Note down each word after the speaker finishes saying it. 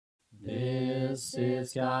This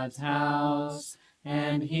is God's house,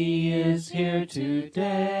 and He is here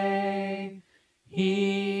today.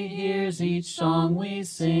 He hears each song we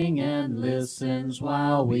sing and listens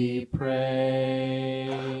while we pray.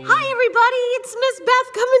 Hi, everybody. It's Miss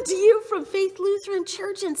Beth coming to you from Faith Lutheran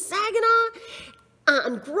Church in Saginaw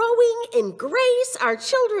on Growing in Grace, our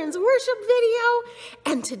children's worship video.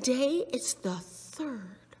 And today is the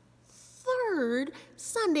third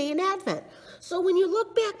Sunday in Advent. So when you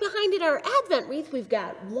look back behind at our Advent wreath, we've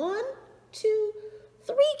got 1, 2,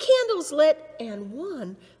 3 candles lit and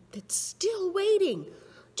one that's still waiting.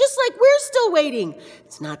 Just like we're still waiting.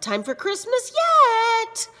 It's not time for Christmas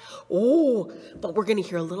yet. Oh, but we're going to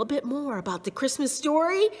hear a little bit more about the Christmas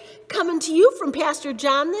story coming to you from Pastor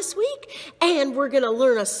John this week. And we're going to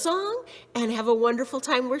learn a song and have a wonderful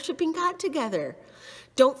time worshiping God together.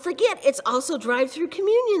 Don't forget, it's also drive-through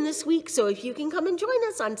communion this week. So if you can come and join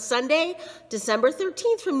us on Sunday, December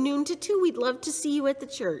 13th from noon to 2, we'd love to see you at the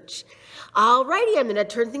church. All righty, I'm going to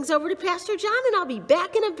turn things over to Pastor John, and I'll be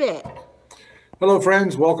back in a bit. Hello,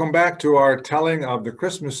 friends. Welcome back to our telling of the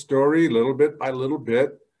Christmas story, little bit by little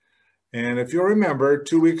bit. And if you'll remember,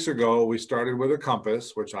 2 weeks ago, we started with a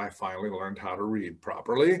compass, which I finally learned how to read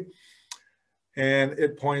properly. And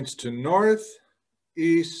it points to north,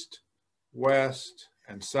 east, west,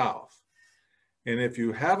 and south. And if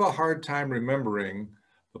you have a hard time remembering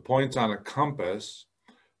the points on a compass,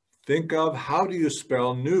 think of how do you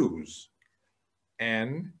spell news?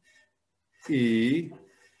 N-E-W-S.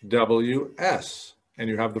 And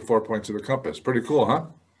you have the 4 points of the compass. Pretty cool, huh?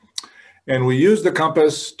 And we use the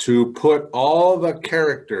compass to put all the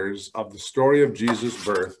characters of the story of Jesus'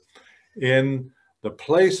 birth in the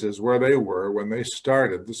places where they were when they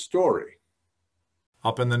started the story.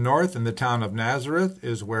 Up in the north, in the town of Nazareth,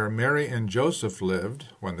 is where Mary and Joseph lived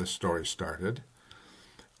when this story started.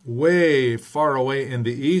 Way far away in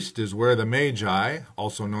the east is where the Magi,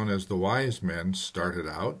 also known as the wise men, started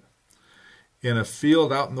out. In a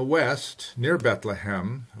field out in the west, near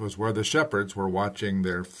Bethlehem, was where the shepherds were watching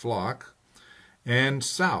their flock. And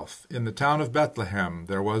south, in the town of Bethlehem,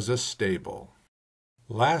 there was a stable.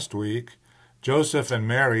 Last week, Joseph and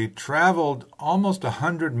Mary traveled almost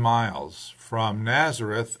 100 miles from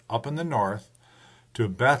Nazareth up in the north to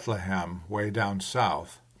Bethlehem way down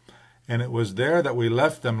south. And it was there that we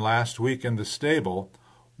left them last week in the stable,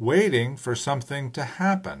 waiting for something to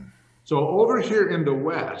happen. So over here in the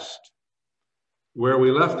west, where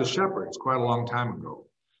we left the shepherds quite a long time ago,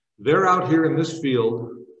 they're out here in this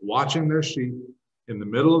field watching their sheep in the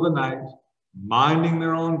middle of the night, minding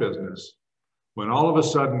their own business, when all of a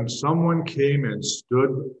sudden someone came and stood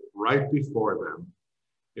right before them.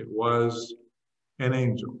 It was an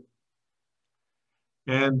angel.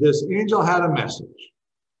 And this angel had a message.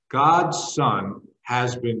 God's Son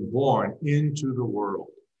has been born into the world,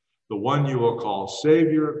 the one you will call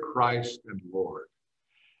Savior, Christ, and Lord.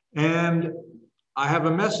 And I have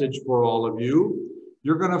a message for all of you.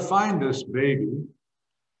 You're going to find this baby,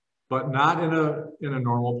 but not in a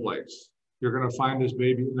normal place. You're going to find this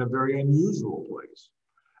baby in a very unusual place.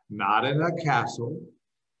 Not in a castle,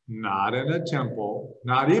 not in a temple,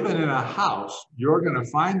 not even in a house. You're going to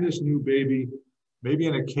find this new baby maybe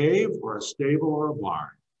in a cave or a stable or a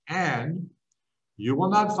barn. And you will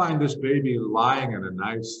not find this baby lying in a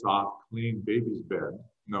nice, soft, clean baby's bed.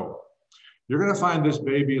 No. You're going to find this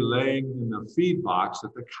baby laying in the feed box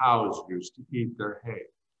that the cows used to eat their hay.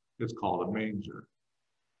 It's called a manger.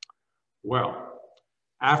 Well,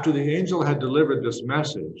 after the angel had delivered this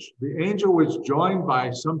message, the angel was joined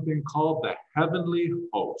by something called the heavenly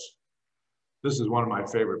host. This is one of my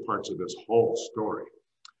favorite parts of this whole story.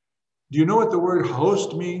 Do you know what the word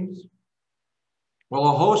host means? Well,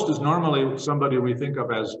 a host is normally somebody we think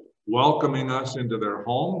of as welcoming us into their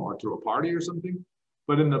home or to a party or something.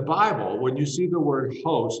 But in the Bible, when you see the word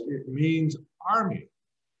host, it means army.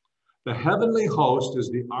 The heavenly host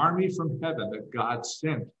is the army from heaven that God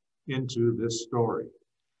sent into this story.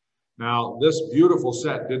 Now, this beautiful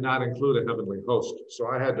set did not include a heavenly host, so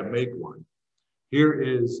I had to make one. Here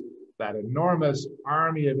is that enormous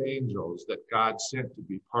army of angels that God sent to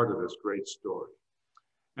be part of this great story.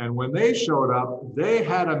 And when they showed up, they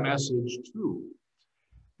had a message too.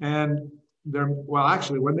 And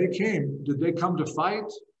actually, when they came, did they come to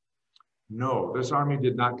fight? No, this army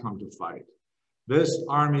did not come to fight. This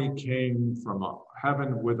army came from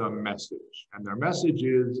heaven with a message. And their message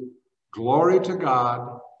is glory to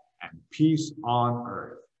God and peace on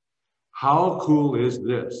earth. How cool is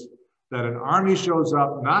this? That an army shows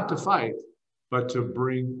up not to fight, but to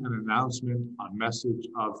bring an announcement, a message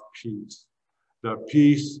of peace. The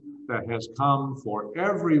peace that has come for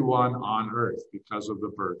everyone on earth because of the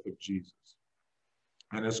birth of Jesus.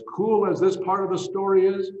 And as cool as this part of the story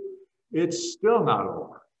is, it's still not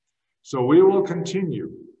over. So we will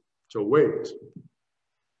continue to wait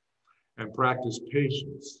and practice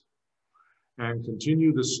patience and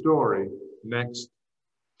continue the story next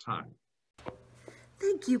time.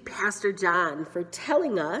 Thank you, Pastor John, for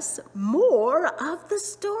telling us more of the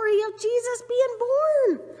story of Jesus being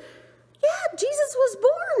born. Yeah, Jesus was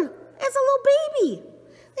born as a little baby.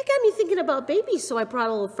 That got me thinking about babies, so I brought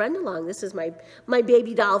a little friend along. This is my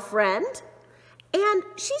baby doll friend. And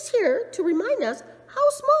she's here to remind us how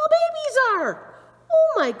small babies are.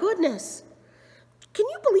 Oh, my goodness. Can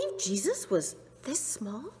you believe Jesus was this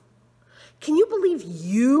small? Can you believe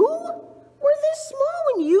you were this small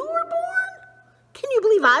when you were born? Can you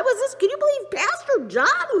believe I was this? Can you believe Pastor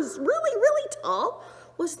John, who's really, really tall,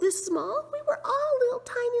 was this small? We were all little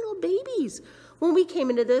tiny little babies when we came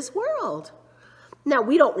into this world. Now,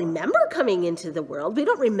 we don't remember coming into the world. We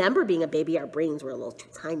don't remember being a baby. Our brains were a little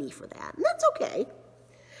too tiny for that, and that's okay.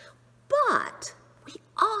 But we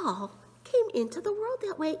all came into the world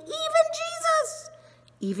that way, even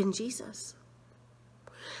Jesus.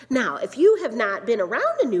 Now, if you have not been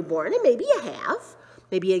around a newborn, and maybe you have,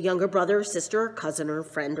 maybe a younger brother or sister or cousin or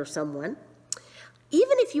friend or someone,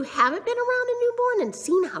 even if you haven't been around a newborn and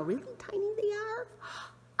seen how really tiny they are,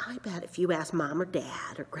 I bet if you ask mom or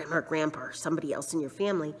dad or grandma or grandpa or somebody else in your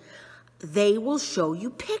family, they will show you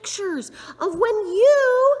pictures of when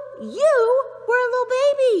you were a little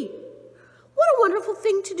baby. What a wonderful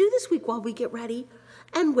thing to do this week while we get ready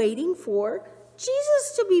and waiting for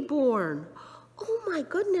Jesus to be born. Oh my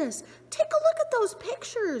goodness, take a look at those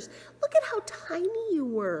pictures. Long at how tiny you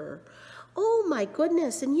were. Oh my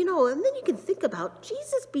goodness, and and then you can think about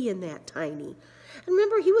Jesus being that tiny. And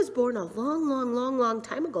remember, he was born a long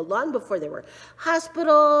time ago, long before there were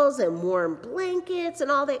hospitals and warm blankets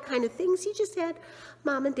and all that kind of things. He just had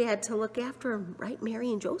mom and dad to look after him, right?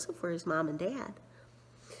 Mary and Joseph were his mom and dad.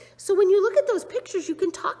 So when you look at those pictures, you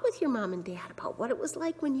can talk with your mom and dad about what it was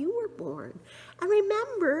like when you were born. And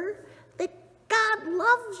remember that God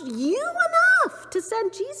loves you enough to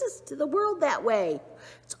send Jesus to the world that way.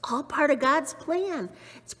 It's all part of God's plan.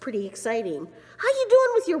 It's pretty exciting. How you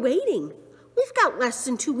doing with your waiting? We've got less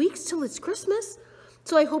than 2 weeks till it's Christmas.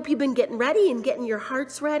 So I hope you've been getting ready and getting your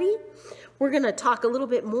hearts ready. We're going to talk a little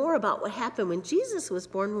bit more about what happened when Jesus was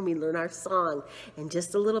born when we learn our song in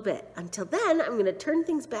just a little bit. Until then, I'm going to turn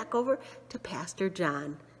things back over to Pastor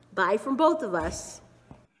John. Bye from both of us.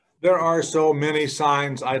 There are so many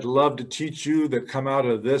signs I'd love to teach you that come out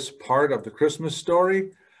of this part of the Christmas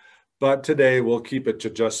story, but today we'll keep it to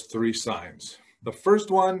just 3 signs. The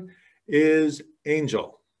first one is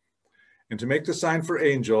angel. And to make the sign for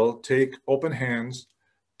angel, take open hands,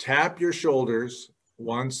 tap your shoulders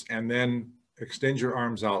once, and then extend your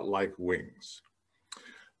arms out like wings.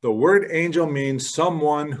 The word angel means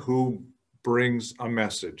someone who brings a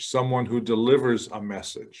message, someone who delivers a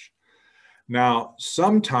message. Now,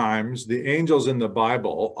 sometimes the angels in the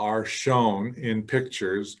Bible are shown in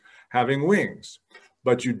pictures having wings,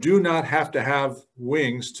 but you do not have to have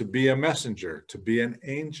wings to be a messenger, to be an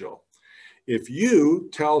angel. If you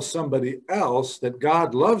tell somebody else that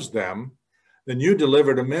God loves them, then you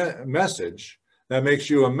delivered a message that makes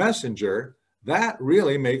you a messenger. That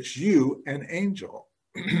really makes you an angel.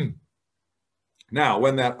 Now,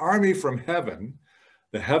 when that army from heaven,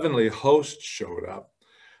 the heavenly host, showed up,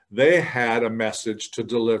 they had a message to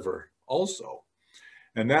deliver also.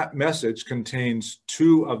 And that message contains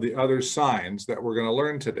 2 of the other signs that we're going to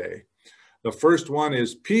learn today. The first one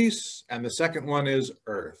is peace, and the second one is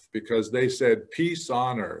earth, because they said peace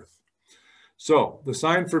on earth. So the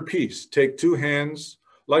sign for peace, take 2 hands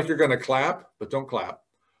like you're going to clap, but don't clap.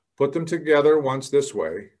 Put them together once this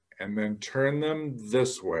way, and then turn them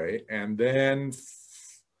this way, and then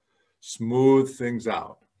smooth things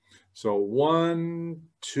out. So 1,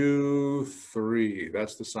 2, 3.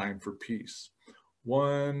 That's the sign for peace.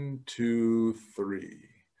 1, 2, 3.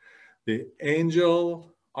 The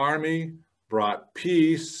angel army brought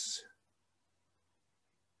peace,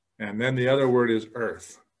 and then the other word is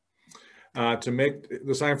earth. To make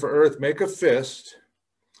the sign for earth, make a fist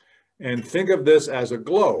and think of this as a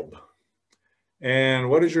globe. And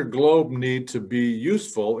what does your globe need to be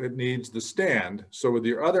useful? It needs the stand. So with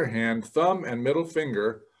your other hand, thumb and middle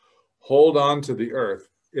finger, hold on to the earth.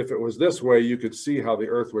 If it was this way, you could see how the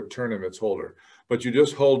earth would turn in its holder. But you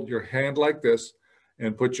just hold your hand like this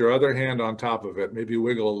and put your other hand on top of it, maybe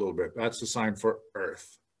wiggle a little bit. That's the sign for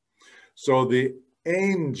earth. So the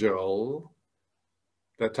angel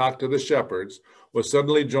that talked to the shepherds was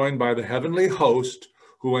suddenly joined by the heavenly host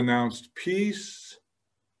who announced peace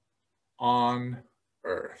on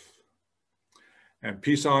earth. and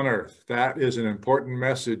peace on earth. That is an important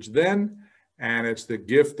message then, and it's the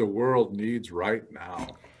gift the world needs right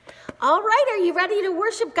now. All right, are you ready to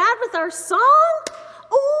worship God with our song?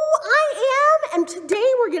 Oh, I am, and today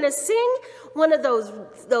we're going to sing one of those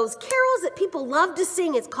carols that people love to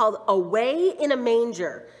sing. It's called Away in a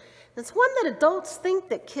Manger. It's one that adults think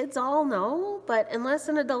that kids all know, but unless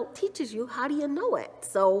an adult teaches you, how do you know it?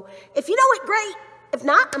 So if you know it, great. If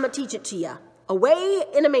not, I'm going to teach it to you. Away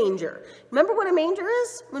in a manger. Remember what a manger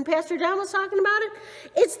is when Pastor John was talking about it?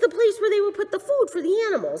 It's the place where they would put the food for the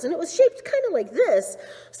animals, and it was shaped kind of like this,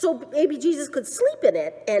 so baby Jesus could sleep in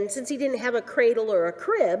it, and since he didn't have a cradle or a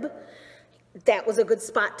crib, that was a good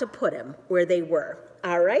spot to put him where they were.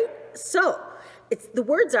 All right? So the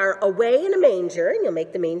words are away in a manger, and you'll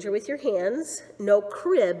make the manger with your hands, no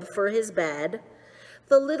crib for his bed.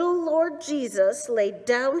 The little Lord Jesus laid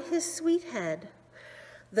down his sweet head.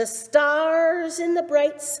 The stars in the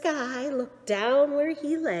bright sky looked down where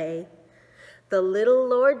he lay. The little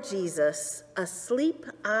Lord Jesus asleep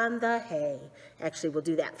on the hay. Actually, we'll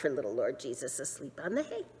do that for little Lord Jesus asleep on the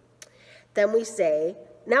hay. Then we say,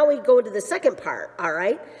 now we go to the second part, all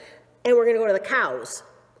right? And we're going to go to the cows.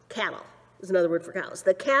 Cattle is another word for cows.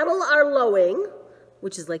 The cattle are lowing,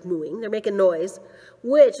 which is like mooing. They're making noise,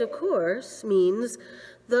 which, of course, means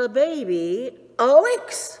the baby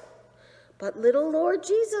awakes. But little Lord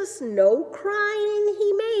Jesus, no crying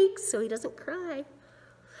he makes, so he doesn't cry.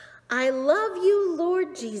 I love you,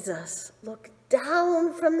 Lord Jesus. Look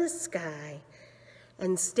down from the sky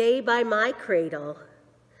and stay by my cradle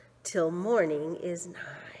till morning is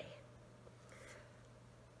nigh.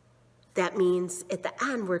 That means at the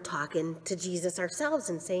end we're talking to Jesus ourselves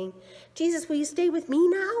and saying, Jesus, will you stay with me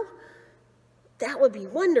now? That would be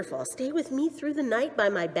wonderful. Stay with me through the night by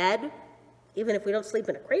my bed, even if we don't sleep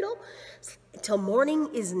in a cradle, until morning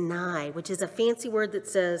is nigh, which is a fancy word that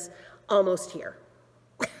says almost here.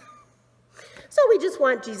 So we just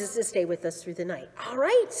want Jesus to stay with us through the night. All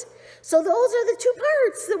right, so those are the two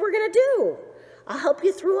parts that we're going to do. I'll help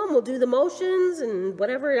you through them. We'll do the motions and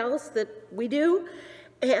whatever else that we do,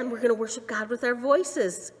 and we're going to worship God with our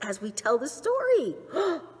voices as we tell the story.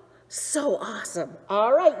 So awesome.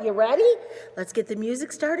 All right, you ready? Let's get the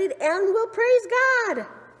music started, and we'll praise God.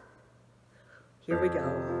 Here we go.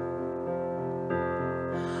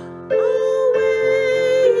 Away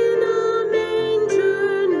in a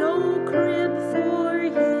manger, no crib for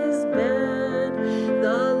his bed.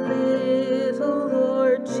 The little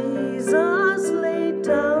Lord Jesus laid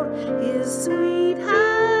down his sweet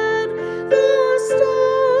head. The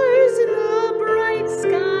stars in the bright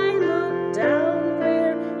sky looked down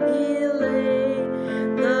where he lay.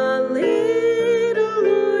 The little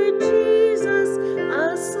Lord Jesus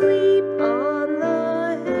asleep on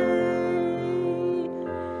the hay.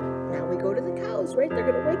 Now we go to the cows, right? They're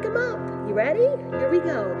going to wake him up. You ready? Here we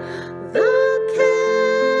go. The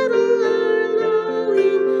cattle are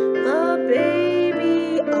lowing, the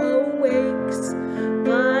baby awakes,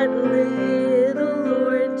 but little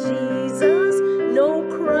Lord Jesus, no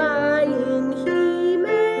crying he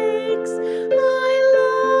makes. I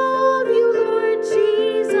love you, Lord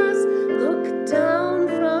Jesus, look down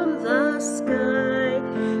from the sky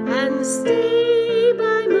and stay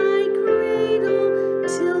by my cradle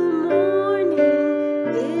till morning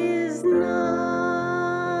is nigh.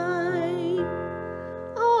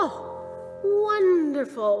 Oh,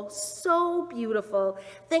 wonderful, so beautiful.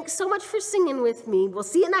 Thanks so much for singing with me. We'll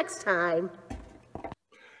see you next time.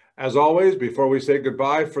 As always, before we say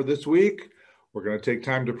goodbye for this week, we're going to take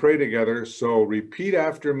time to pray together. So repeat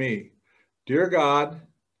after me. Dear God,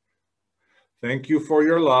 thank you for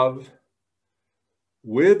your love.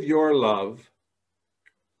 With your love,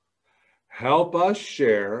 help us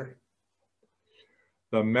share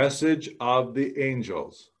the message of the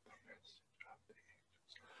angels.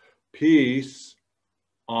 Peace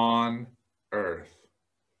on earth.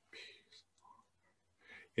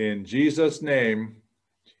 In Jesus' name,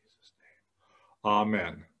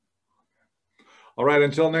 amen. All right,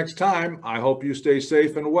 until next time, I hope you stay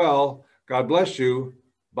safe and well. God bless you.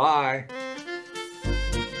 Bye.